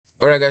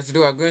Alright, guys, today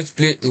we are going to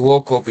play the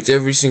World Cup with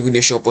every single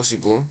nation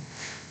possible.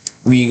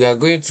 We are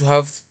going to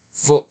have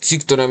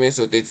six tournaments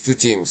of 32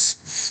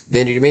 teams.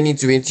 Then the remaining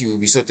 20 will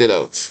be sorted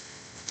out.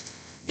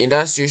 In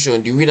that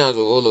situation, the winners of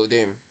all of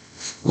them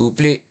will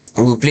play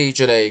each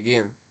other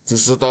again to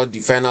sort out the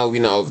final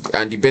winner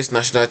and the best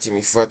national team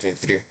in FIFA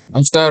 23.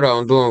 After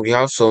round one, we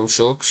have some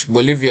shocks.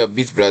 Bolivia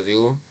beat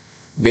Brazil.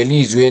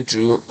 Belize went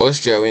through.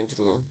 Austria went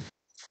through.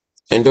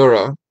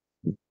 Andorra.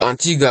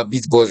 Antigua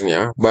beat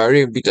Bosnia.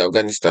 Bahrain beat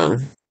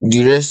Afghanistan.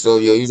 The rest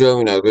of your usual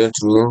winners went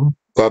through.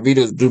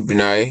 Barbados beat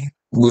Brunei.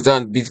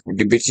 Bhutan beat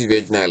the British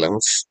Virgin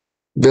Islands.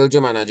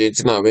 Belgium and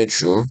Argentina went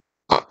through.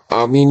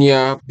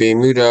 Armenia,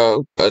 Bermuda,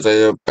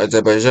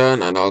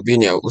 Azerbaijan, and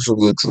Albania also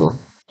go through.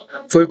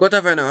 For the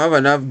quarterfinal, I have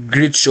another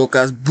great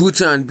shockers.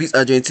 Bhutan beat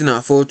Argentina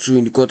 4-2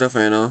 in the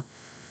quarterfinal.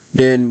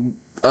 Then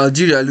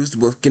Algeria lose to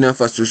Burkina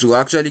Faso, so we're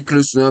actually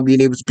close to not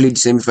being able to play the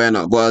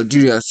semi-final, but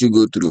Algeria still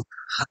go through.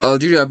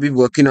 Algeria beat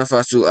Burkina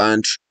Faso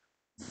and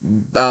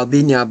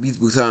Albania beat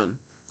Bhutan.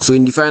 So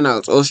in the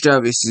finals, Austria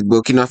versus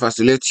Burkina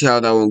Faso. Let's see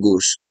how that one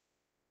goes.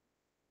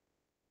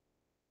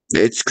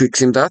 Let's quick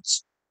sim that.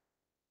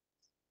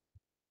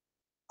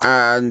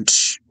 And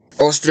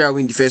Austria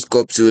win the first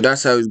cup, so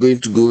that's how it's going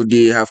to go.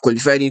 They have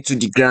qualified into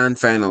the grand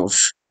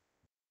finals.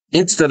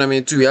 Into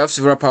tournament two, we have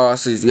several power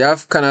series. We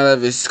have Canada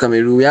versus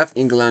Cameroon. We have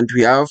England.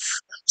 We have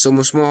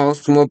some small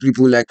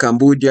people like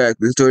Cambodia,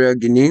 Equatorial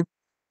Guinea.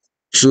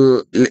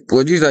 So,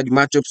 well, these are the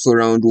matchups for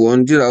round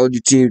one. These are all the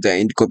teams that are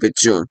in the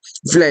competition.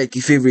 I feel like the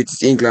favorite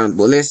is England,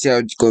 but let's see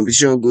how the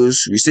competition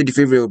goes. We say the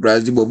favorite of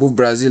Brazil, but both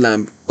Brazil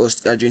and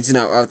Argentina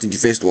are out in the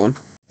first one.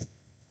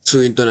 So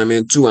in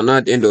tournament two, and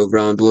at the end of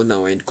round one,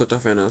 now we're in the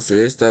quarterfinals. So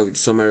let's start with the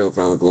summary of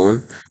round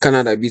one.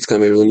 Canada beats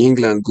Cameroon,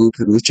 England go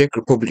through, Czech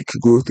Republic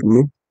go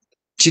through,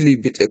 Chile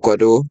beat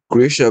Ecuador,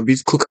 Croatia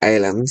beat Cook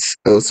Islands,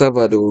 El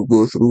Salvador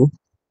go through,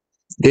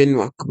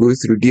 Denmark go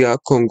through, DR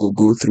Congo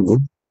go through,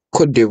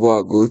 Cote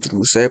d'Ivoire go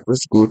through,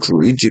 Cyprus go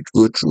through, Egypt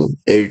go through,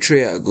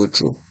 Eritrea go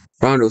through.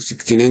 Round of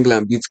 16,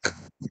 England beat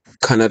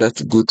Canada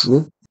to go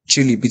through,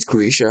 Chile beat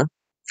Croatia,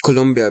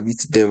 Colombia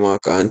beat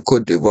Denmark, and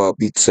Cote d'Ivoire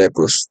beat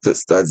Cyprus.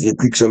 That's a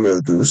quick summary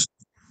of those.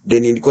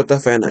 Then in the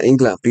quarterfinal,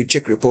 England beat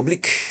Czech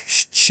Republic,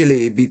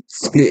 Chile beat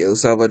play El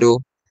Salvador,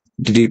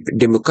 the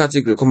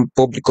Democratic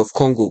Republic of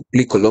Congo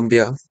play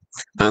Colombia,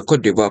 and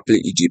Cote d'Ivoire play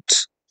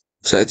Egypt.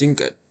 So I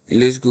think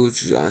let's go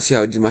to and see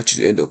how these matches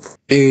end up.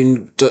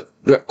 In the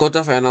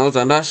quarterfinals,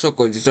 and that shock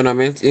of the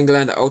tournament,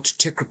 England out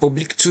Czech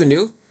Republic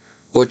 2-0,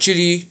 but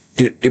Chile,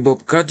 the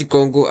Democratic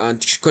Congo,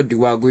 and Cote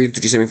d'Ivoire going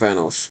to the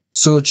semifinals.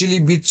 So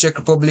Chile beat Czech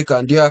Republic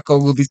and DR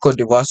Congo beat Cote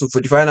d'Ivoire. So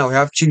for the final, we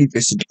have Chile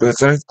versus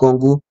Democratic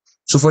Congo.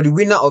 So for the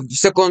winner of the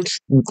second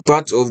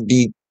part of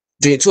the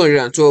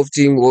 212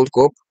 team World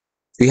Cup,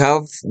 we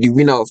have the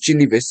winner of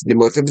Chile versus the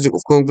Democratic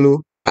of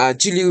Congo.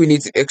 Chile win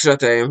it extra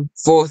time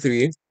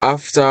 4-3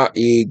 after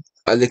a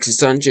Alexis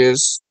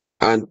Sanchez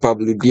and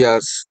Pablo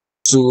Diaz.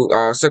 So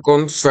our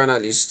second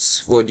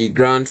finalists for the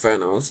grand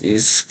finals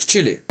is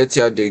Chile. Let's see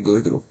how they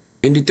go through.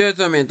 In the third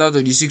tournament out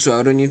of the six we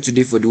are running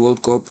today for the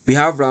World Cup, we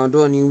have round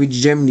one in which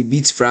Germany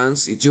beats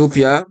France,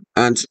 Ethiopia,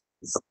 and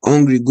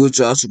Hungary go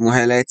to our some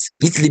highlights.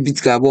 Italy beat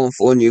Gabon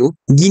 4-0.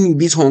 Guinea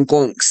beat Hong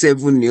Kong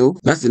 7-0.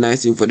 That's the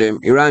nice thing for them.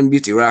 Iran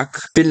beat Iraq.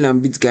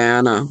 Finland beat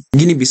Guyana.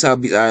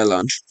 Guinea-Bissau beat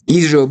Ireland.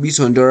 Israel beat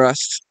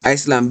Honduras.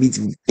 Iceland beat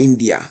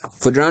India.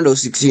 For the round of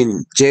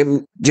 16,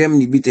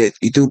 Germany beat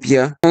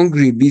Ethiopia.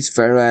 Hungary beat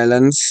Faroe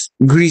Islands.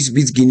 Greece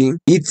beat Guinea.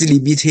 Italy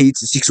beat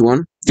Haiti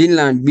 6-1.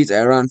 Finland beat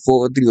Iran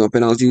 4-3 on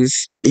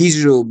penalties.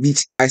 Israel beat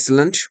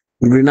Iceland.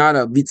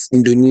 Grenada beats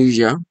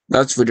Indonesia.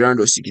 That's for the round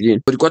of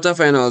 16. For the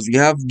quarterfinals, we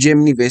have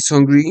Germany versus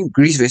Hungary,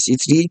 Greece versus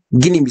Italy,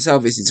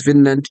 Guinea-Bissau versus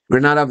Finland,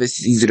 Grenada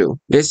versus Israel.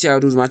 Let's see how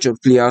those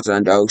matchups play out,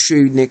 and I'll show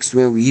you next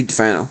when we hit the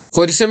final.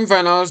 For the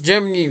semifinals,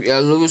 Germany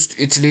lost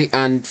to Italy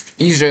and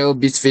Israel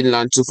beats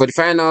Finland. So for the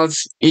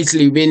finals,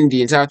 Italy win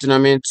the entire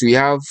tournament. We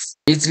have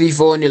Italy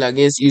 4-0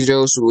 against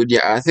Israel, so they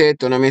are third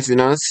tournament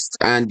winners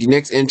and the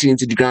next entry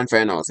into the grand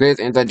finals. Let's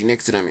enter the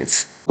next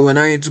tournament. We're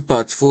now into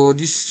part 4.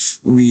 This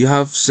we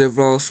have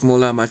several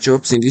smaller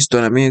matchups in this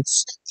tournament.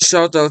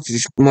 Shout out to the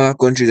smaller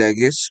countries, I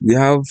guess. We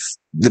have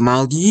the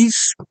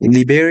Maldives,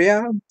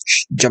 Liberia,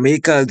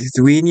 Jamaica,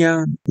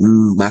 Lithuania,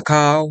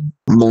 Macau,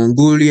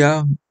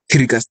 Mongolia,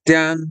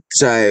 Kyrgyzstan.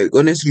 So I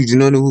honestly do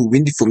not know who will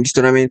win from this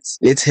tournament.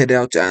 Let's head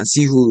out and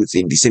see who is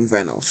in the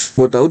semifinals.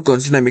 But I would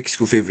consider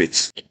Mexico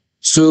favorites.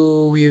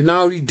 So we've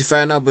now reached the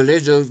final, but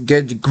let's just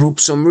get the group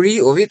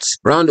summary of it.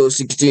 Round of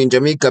 16,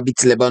 Jamaica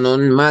beats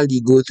Lebanon, Mali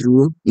go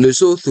through,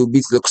 Lesotho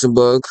beats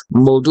Luxembourg,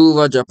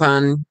 Moldova,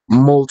 Japan,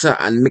 Malta,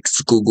 and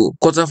Mexico go.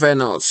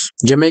 Quarterfinals,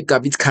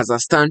 Jamaica beats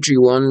Kazakhstan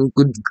 3-1,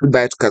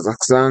 goodbye to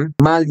Kazakhstan.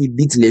 Mali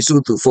beats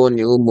Lesotho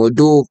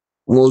 4-0,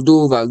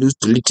 Moldova lose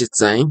to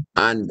Liechtenstein,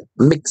 and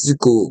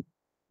Mexico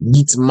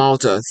beats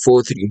Malta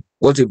 4-3.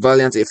 What a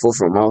valiant effort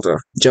from Malta.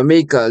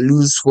 Jamaica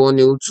lose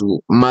 4-0 to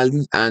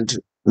Mali, and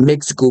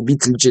Mexico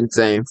beat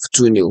Liechtenstein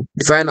 2-0.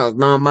 The final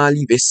now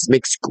Mali versus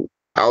Mexico.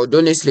 I would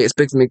honestly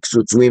expect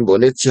Mexico to win,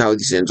 but let's see how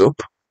this ends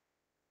up.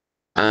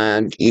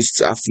 And if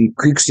we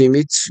quick sim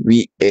it,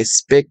 we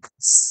expect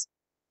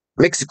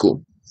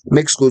Mexico.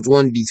 Mexico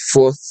won the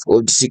fourth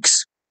of the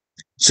six.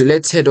 So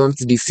let's head on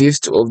to the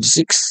fifth of the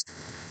six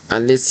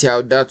and let's see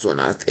how that one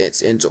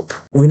ends up.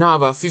 We now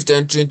have our fifth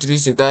entry into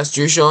this entire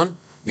situation.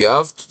 We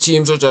have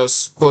teams such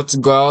as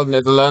Portugal,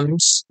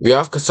 Netherlands, we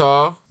have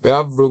Qatar, we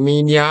have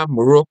Romania,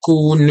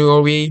 Morocco,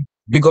 Norway,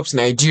 big ups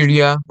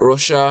Nigeria,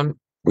 Russia,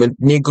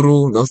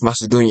 Montenegro, North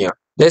Macedonia.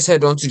 Let's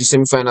head on to the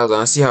semi-finals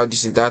and see how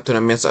this entire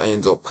tournament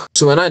ends up.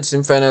 So we're not in the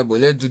semi-final, but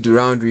let's do the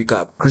round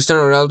recap.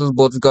 Cristiano Ronaldo's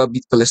Portugal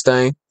beat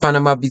Palestine,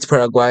 Panama beat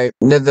Paraguay,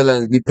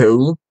 Netherlands beat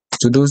Peru.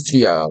 So those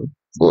three are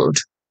good.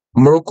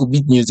 Morocco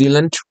beat New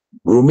Zealand,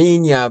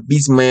 Romania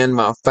beat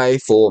Myanmar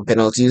 5-4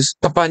 penalties.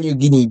 Papua New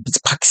Guinea beat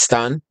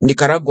Pakistan.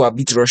 Nicaragua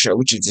beat Russia,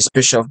 which is a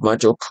special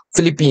matchup.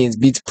 Philippines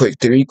beat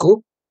Puerto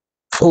Rico.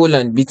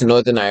 Poland beat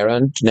Northern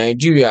Ireland.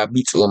 Nigeria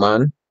beat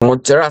Oman.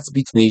 Montserrat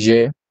beat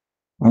Niger.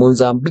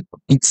 Mozambique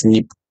beat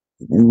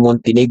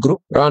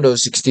Montenegro. Round of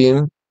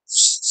 16,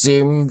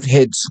 same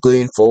heads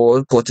going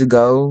forward.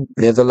 Portugal,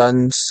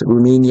 Netherlands,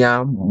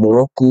 Romania,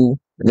 Morocco,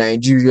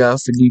 Nigeria,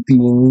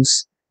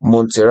 Philippines,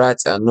 Montserrat,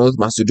 and North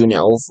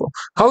Macedonia also.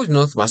 How is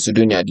North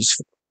Macedonia this?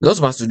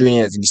 North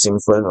Macedonia is in the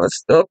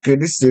semi-finals. Okay,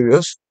 this is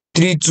serious.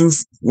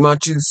 3-2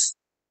 matches.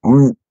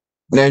 Mm,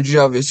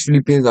 Nigeria vs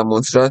Philippines and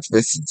Montserrat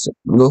versus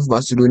North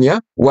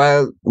Macedonia.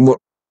 While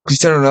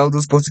Cristiano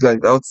Ronaldo's Portugal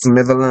is out to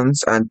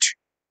Netherlands and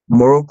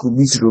Morocco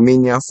beat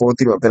Romania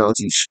 4-3 on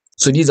penalties.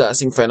 So these are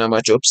semi-final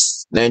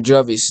matchups.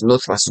 Nigeria vs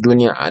North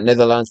Macedonia and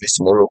Netherlands vs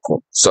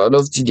Morocco. So I'd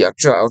love to see the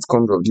actual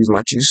outcomes of these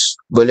matches.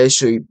 But let's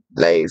show you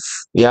live.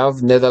 We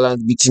have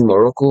Netherlands beating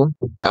Morocco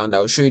and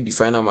I'll show you the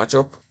final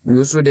matchup. We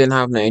also then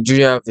have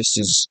Nigeria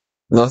versus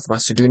North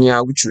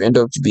Macedonia, which will end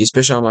up to be a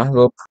special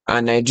matchup,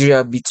 and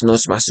Nigeria beat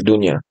North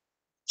Macedonia.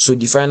 So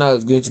the final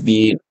is going to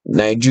be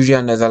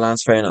Nigeria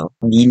Netherlands final.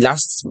 The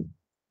last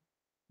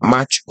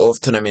match of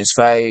tournament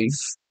 5,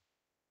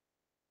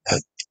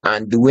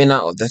 and the winner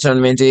of the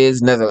tournament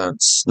is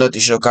Netherlands. Not a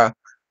shocker.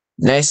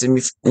 Next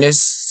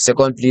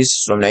second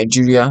place from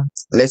Nigeria.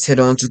 Let's head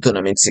on to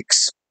tournament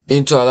 6.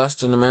 Into our last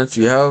tournament,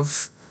 we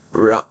have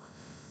round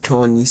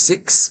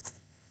 26.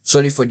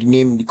 Sorry for the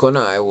name in the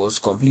corner, I was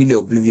completely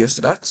oblivious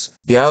to that.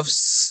 We have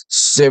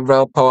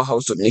several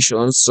powerhouse of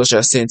nations such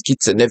as St.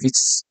 Kitts and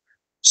Nevis,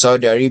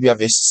 Saudi Arabia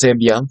versus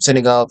Serbia,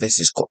 Senegal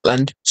versus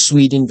Scotland,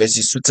 Sweden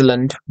versus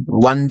Switzerland,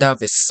 Rwanda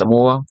versus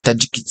Samoa,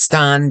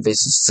 Tajikistan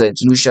versus St.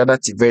 Lucia.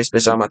 That's a very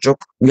special matchup.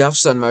 We have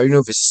San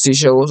Marino versus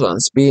Seychelles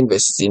and Spain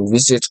versus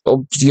Invicit.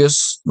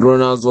 Obvious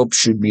runners-up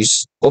should be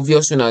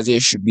obvious winners here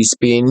should be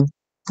Spain.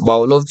 But I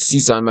would love to see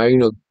San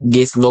Marino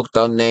get knocked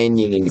out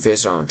 9-0 in the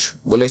first round.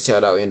 But let's see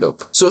how that will end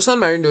up. So San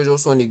Marino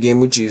just won a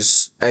game which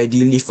is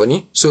ideally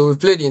funny. So we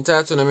played the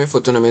entire tournament for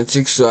tournament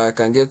 6, so I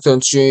can get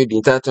to show you the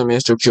entire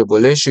tournament structure,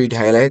 but let's show you the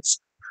highlights.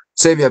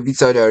 Serbia beat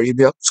Saudi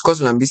Arabia,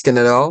 Scotland beat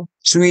Senegal,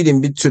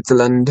 Sweden beat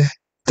Switzerland,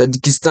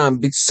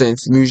 Tajikistan beat St.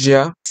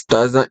 Lucia,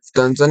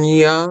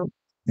 Tanzania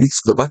beat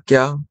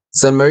Slovakia,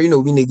 San Marino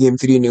win a game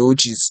 3-0,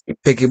 which is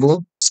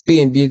impeccable.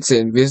 Spain beat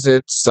St.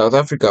 Vincent, South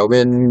Africa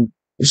win,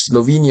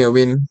 Slovenia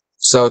win,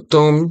 Sao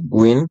Tome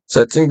win.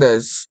 So I think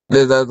that's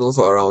all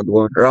for round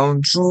 1.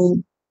 Round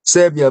 2,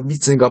 Serbia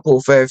beat Singapore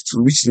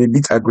 5-2, which is a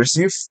bit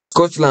aggressive.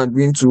 Scotland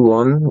win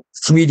 2-1,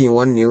 Sweden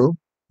 1-0,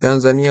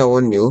 Tanzania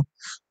 1-0.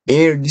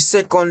 Here, the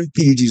second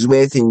page is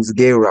where things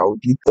get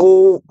rowdy.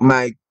 Oh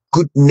my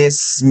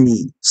goodness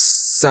me.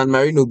 San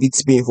Marino beat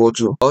Spain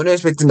 4-2. I wasn't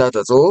expecting that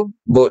at all,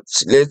 but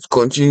let's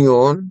continue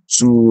on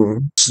to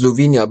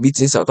Slovenia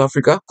beating South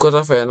Africa.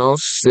 Quarterfinals,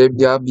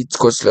 Serbia beat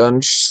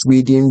Scotland,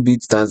 Sweden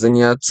beat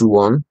Tanzania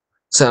 2-1.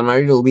 San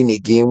Marino win a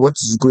game. What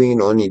is going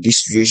on in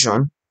this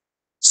situation?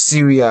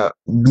 Syria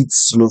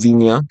beats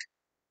Slovenia.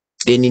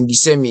 Then in the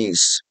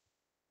semis,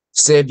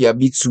 Serbia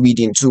beat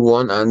Sweden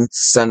 2-1 and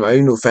San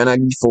Marino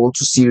finally fall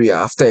to Syria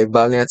after a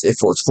valiant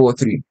effort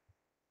 4-3.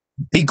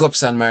 Big up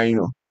San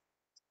Marino.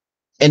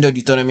 End of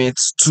the tournament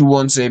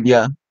 2-1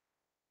 Serbia,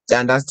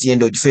 and that's the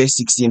end of the first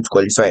 6 teams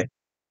qualify.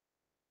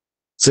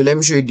 So let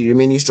me show you the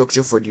remaining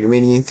structure for the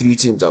remaining 3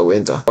 teams that will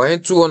enter. I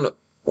went to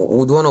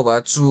one of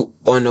our 2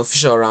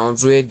 unofficial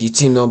rounds where the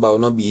team number will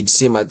not be the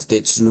same as the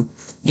 32.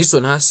 This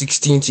one has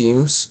 16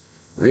 teams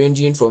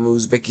ranging from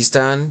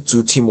Uzbekistan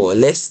to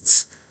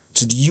Timor-Leste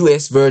to the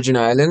US Virgin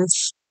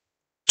Islands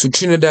to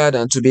Trinidad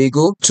and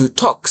Tobago to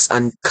Turks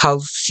and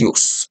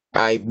Caicos.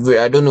 I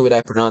don't know whether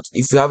I pronounce.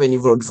 If you have any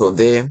word from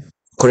there,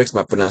 correct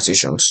my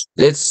pronunciations.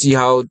 Let's see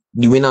how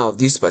the winner of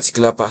this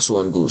particular pass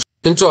 1 goes.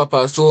 Into our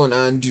pass 1,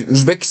 and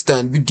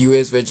Uzbekistan beat the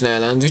US Virgin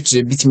Islands, which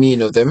is a bit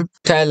mean of them.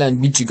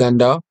 Thailand beat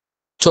Uganda.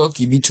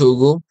 Turkey beat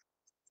Togo.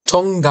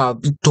 Tonga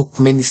beat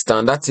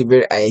Turkmenistan. That's a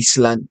very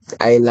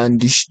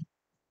islandish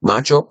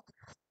matchup.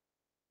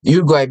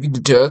 Uruguay beat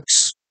the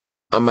Turks.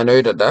 I'm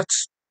annoyed at that.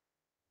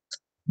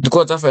 The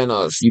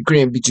quarterfinals,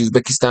 Ukraine beat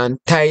Uzbekistan,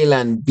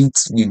 Thailand beat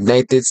the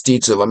United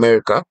States of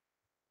America.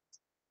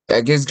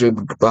 I guess Greg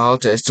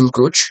Berhalter is still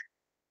coach.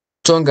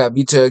 Tonga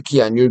beat Turkey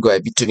and Uruguay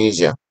beat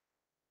Tunisia.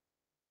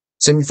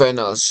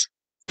 Semifinals,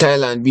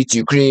 Thailand beat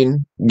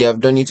Ukraine, they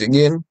have done it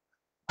again,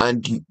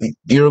 and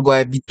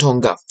Uruguay beat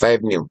Tonga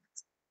 5-0.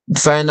 The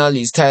final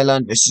is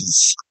Thailand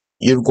versus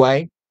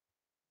Uruguay.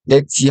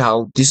 Let's see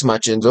how this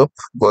match ends up,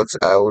 but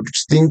I would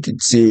think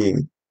it's a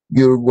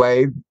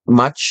Uruguay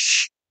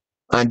match,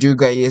 and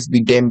Uruguay yes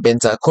beat them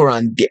Bentancur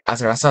and the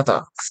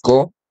Atrasata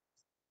score.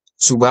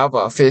 So we have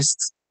our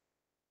first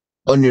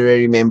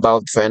honorary member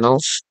of the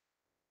finals.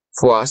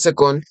 For our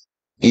second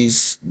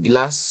is the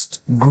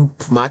last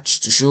group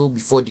match to show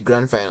before the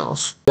grand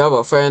finals. We have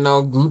a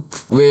final group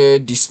where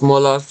the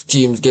smaller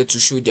teams get to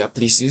show their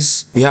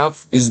places. We have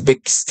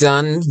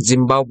Uzbekistan,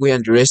 Zimbabwe,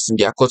 and the rest in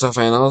their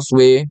quarterfinals,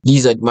 where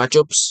these are the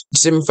matchups. The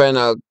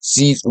semi-final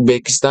sees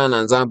Uzbekistan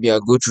and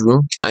Zambia go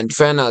through, and the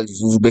final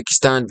is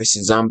Uzbekistan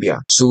versus Zambia.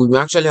 So we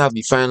actually have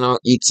the final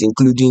eight,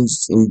 including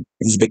in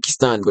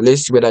Uzbekistan, but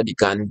let's see whether they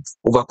can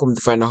overcome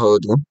the final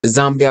hurdle.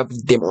 Zambia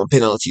beat them on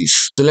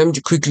penalties. So let me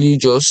quickly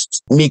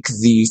just make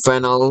the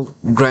final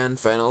grand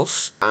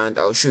finals and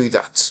I'll show you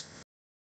that.